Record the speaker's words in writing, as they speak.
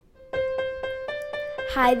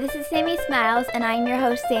Hi, this is Sammy Smiles, and I'm your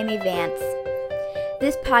host, Sammy Vance.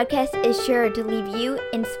 This podcast is sure to leave you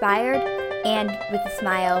inspired and with a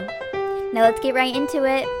smile. Now let's get right into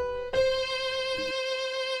it.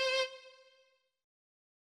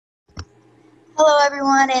 Hello,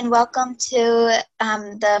 everyone, and welcome to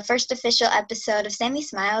the first official episode of Sammy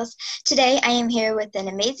Smiles. Today, I am here with an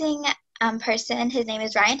amazing person. His name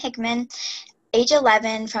is Ryan Hickman, age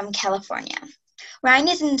 11, from California. Ryan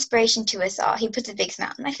is an inspiration to us all. He puts a big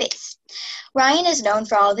smile on my face. Ryan is known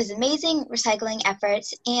for all of his amazing recycling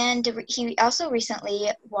efforts, and he also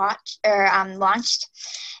recently launched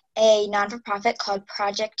a non-for-profit called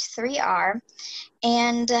Project 3R.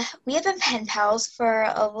 And we have been pen pals for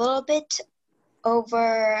a little bit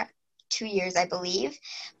over 2 years, I believe,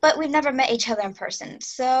 but we've never met each other in person,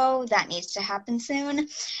 so that needs to happen soon.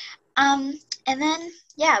 And then,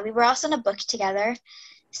 we were also in a book together,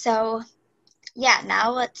 so now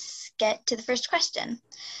let's get to the first question.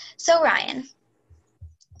 So Ryan,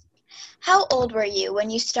 how old were you when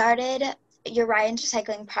you started your Ryan's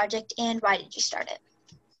Recycling Project, and why did you start it?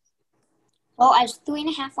 Well, I was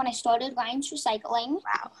 3.5 when I started Ryan's Recycling.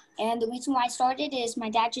 Wow. And the reason why I started is my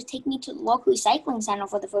dad just took me to the local recycling center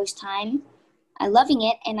for the first time. I'm loving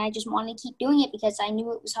it, and I just wanted to keep doing it because I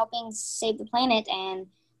knew it was helping save the planet and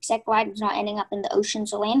recycled items not ending up in the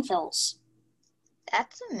oceans or landfills.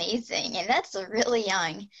 That's amazing, and that's really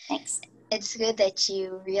young. Thanks. It's good that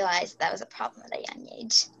you realized that was a problem at a young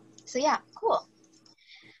age. So cool.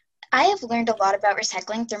 I have learned a lot about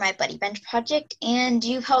recycling through my Buddy Bench project, and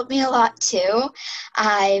you've helped me a lot too.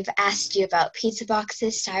 I've asked you about pizza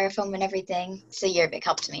boxes, styrofoam, and everything, so you're a big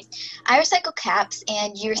help to me. I recycle caps,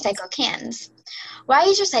 and you recycle cans. Why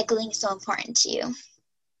is recycling so important to you?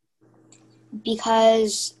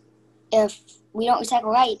 Because if we don't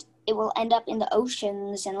recycle right, it will end up in the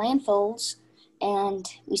oceans and landfills, and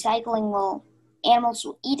animals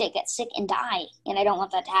will eat it, get sick, and die, and I don't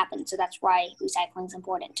want that to happen, so that's why recycling is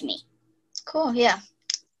important to me. Cool, yeah.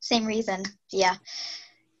 Same reason, yeah.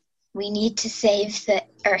 We need to save the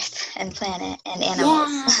earth and planet and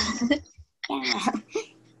animals. Yeah.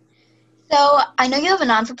 So I know you have a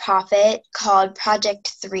non-for-profit called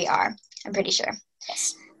Project 3R, I'm pretty sure.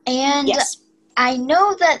 Yes. And yes. I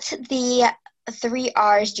know that the 3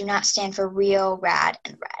 R's do not stand for real, rad,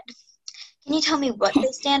 and red. Can you tell me what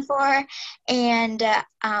they stand for and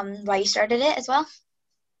why you started it as well?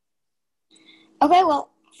 Okay,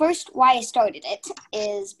 well, first, why I started it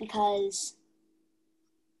is because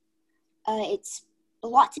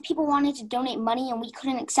lots of people wanted to donate money and we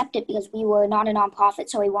couldn't accept it because we were not a nonprofit,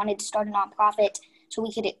 so we wanted to start a nonprofit so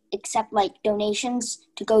we could accept donations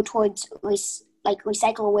to go towards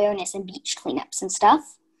recycle awareness and beach cleanups and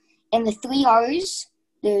stuff. And the 3 R's,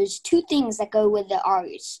 there's 2 things that go with the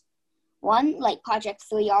R's. One, like Project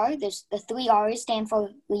 3R, there's the 3 R's stand for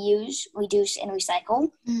reuse, reduce, and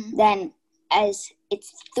recycle. Mm-hmm. Then, as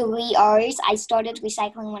it's 3 R's, I started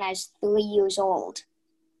recycling when I was 3 years old.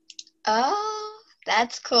 Oh,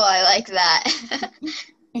 that's cool. I like that.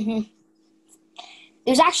 Mm-hmm.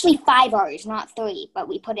 There's actually 5 R's, not 3, but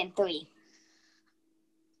we put in 3.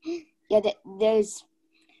 Yeah,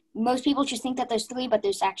 most people just think that there's 3, but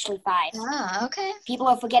there's actually 5. Oh, okay. People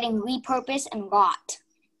are forgetting repurpose and rot.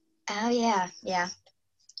 Oh, yeah.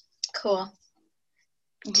 Cool.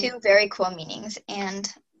 Mm-hmm. 2 very cool meanings,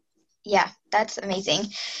 and that's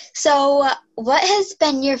amazing. So what has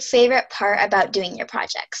been your favorite part about doing your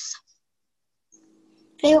projects?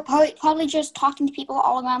 Favorite part, probably just talking to people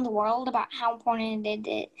all around the world about how important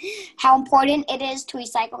it is to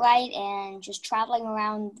recycle right, and just traveling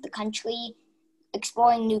around the country,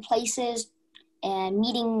 exploring new places, and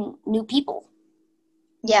meeting new people.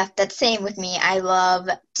 Yeah, that's same with me. I love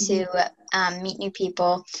to meet new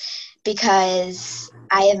people because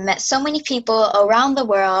I have met so many people around the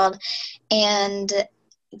world, and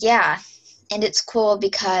it's cool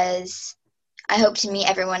because I hope to meet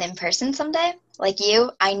everyone in person someday. Like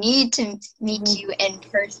you, I need to meet you in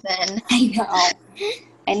person.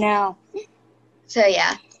 I know. So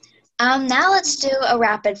now let's do a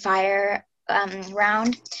rapid fire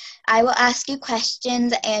round. I will ask you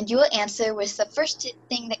questions, and you will answer with the first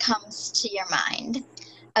thing that comes to your mind.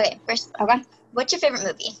 Okay, first. Okay. What's your favorite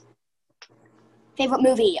movie?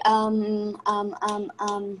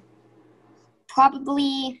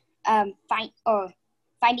 Probably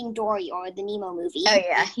Finding Dory or the Nemo movie. Oh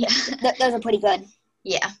yeah. Those are pretty good.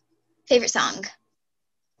 Yeah. Favorite song?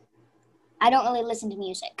 I don't really listen to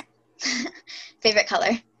music. Favorite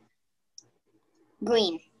color?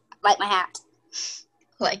 Green, like my hat.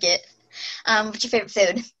 Like it. What's your favorite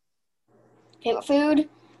food? Favorite food?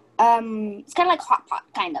 It's kind of like hot pot,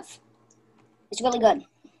 kind of. It's really good.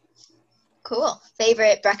 Cool.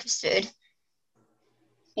 Favorite breakfast food?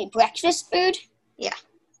 A breakfast food? Yeah.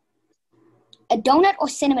 A donut or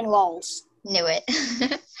cinnamon rolls? Knew it.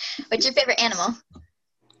 What's your favorite animal?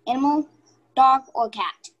 Animal, dog, or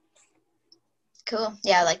cat? Cool.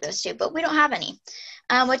 Yeah, I like those too, but we don't have any.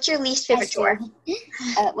 What's your least favorite chore?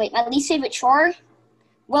 My least favorite chore?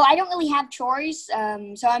 Well, I don't really have chores,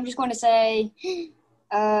 so I'm just going to say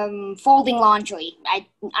folding laundry.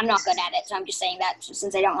 I'm not good at it, so I'm just saying that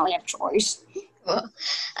since I don't really have chores. Cool.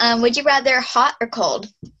 Would you rather hot or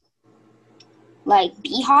cold? Like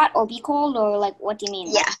be hot or be cold, or like what do you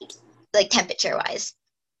mean? Yeah, like temperature-wise.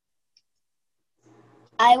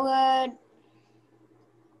 I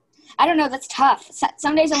don't know, that's tough.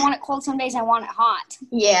 Some days I want it cold, some days I want it hot.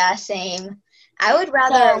 Yeah, same. I would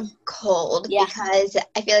rather cold because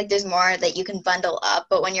I feel like there's more that you can bundle up,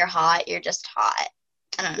 but when you're hot, you're just hot.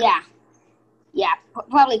 I don't know. Yeah,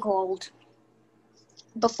 probably cold.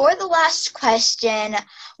 Before the last question,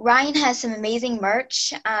 Ryan has some amazing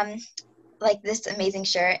merch, like this amazing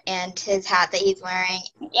shirt and his hat that he's wearing.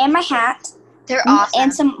 And my hat. They're awesome.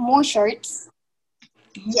 And some more shirts.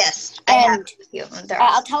 Yes, I have a few of them. They're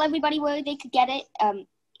awesome. I'll tell everybody where they could get it.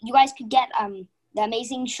 You guys could get the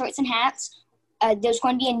amazing shirts and hats. There's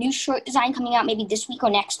going to be a new shirt design coming out maybe this week or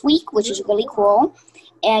next week, which is really cool.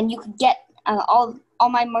 And you could get all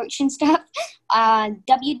my merch and stuff on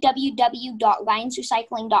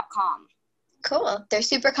www.ryans.recycling.com. Cool. They're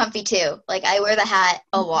super comfy too. Like I wear the hat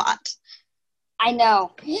a lot. I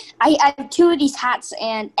know. I have two of these hats,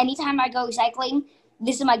 and anytime I go recycling,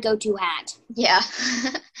 this is my go-to hat. Yeah.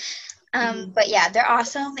 But yeah, they're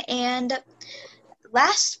awesome. And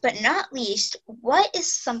last but not least, what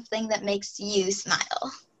is something that makes you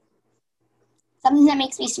smile? Something that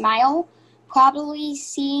makes me smile? Probably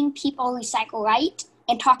seeing people recycle right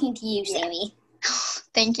and talking to you, Sammy.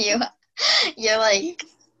 Thank you. You're like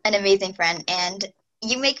an amazing friend, and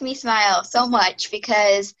you make me smile so much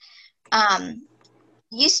because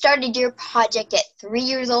you started your project at 3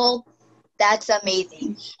 years old. That's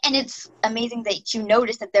amazing. And it's amazing that you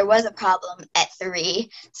noticed that there was a problem at 3.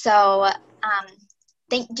 So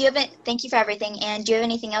thank you for everything. And do you have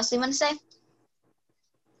anything else you want to say?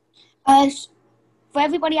 For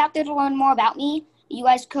everybody out there to learn more about me, you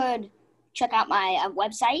guys could check out my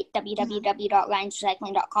website,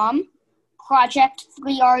 www.ryans.recycling.com,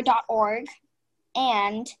 project3r.org,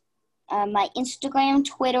 and my Instagram,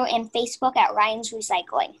 Twitter, and Facebook at Ryans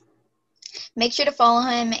Recycling. Make sure to follow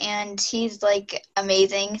him, and he's like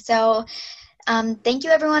amazing. So thank you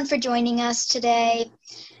everyone for joining us today.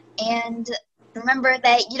 And remember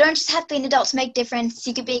that you don't just have to be an adult to make a difference.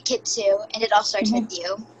 You could be a kid too, and it all starts with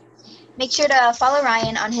you. Make sure to follow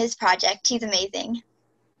Ryan on his project. He's amazing.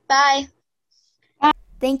 Bye.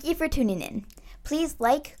 Thank you for tuning in. Please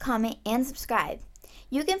like, comment, and subscribe.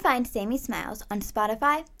 You can find Sammy Smiles on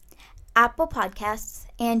Spotify, Apple Podcasts,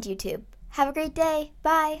 and YouTube. Have a great day.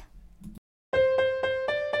 Bye.